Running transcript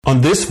On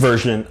this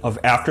version of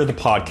After the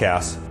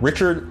Podcast,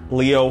 Richard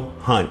Leo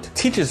Hunt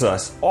teaches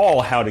us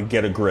all how to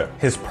get a grip,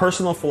 his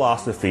personal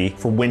philosophy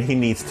for when he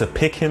needs to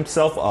pick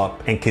himself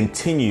up and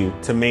continue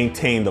to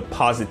maintain the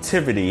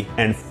positivity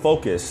and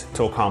focus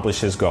to accomplish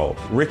his goal.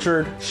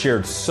 Richard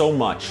shared so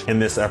much in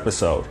this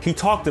episode. He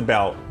talked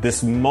about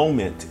this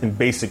moment in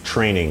basic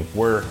training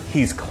where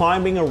he's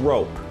climbing a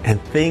rope and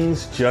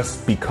things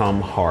just become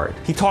hard.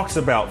 He talks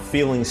about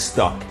feeling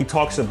stuck. He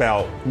talks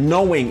about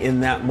knowing in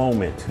that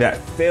moment that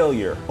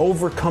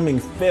overcoming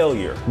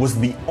failure was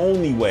the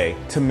only way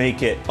to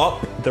make it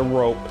up the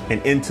rope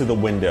and into the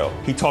window.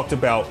 He talked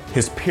about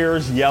his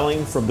peers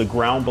yelling from the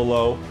ground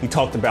below. He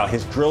talked about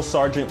his drill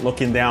sergeant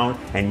looking down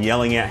and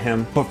yelling at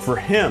him. But for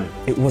him,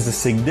 it was a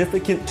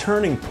significant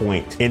turning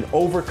point in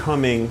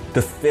overcoming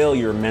the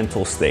failure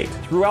mental state.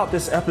 Throughout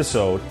this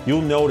episode,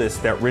 you'll notice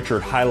that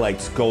Richard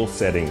highlights goal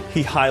setting.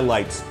 He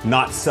highlights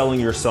not selling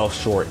yourself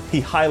short.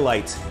 He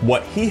highlights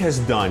what he has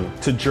done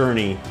to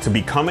journey to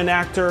become an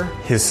actor,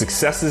 his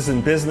successes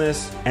in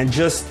business, and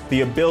just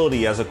the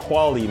ability as a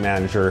quality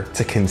manager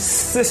to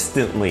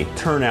consistently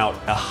turn out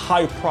a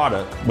high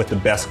product with the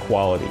best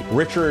quality.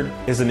 Richard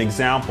is an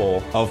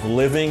example of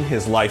living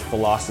his life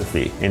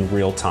philosophy in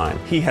real time.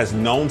 He has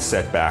known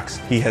setbacks,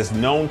 he has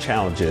known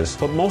challenges,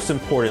 but most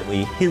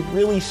importantly, he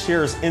really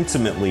shares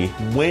intimately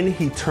when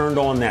he turned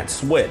on that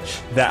switch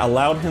that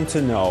allowed him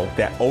to know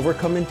that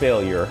overcoming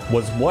failure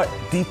was what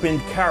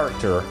deepened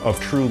character of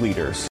true leaders.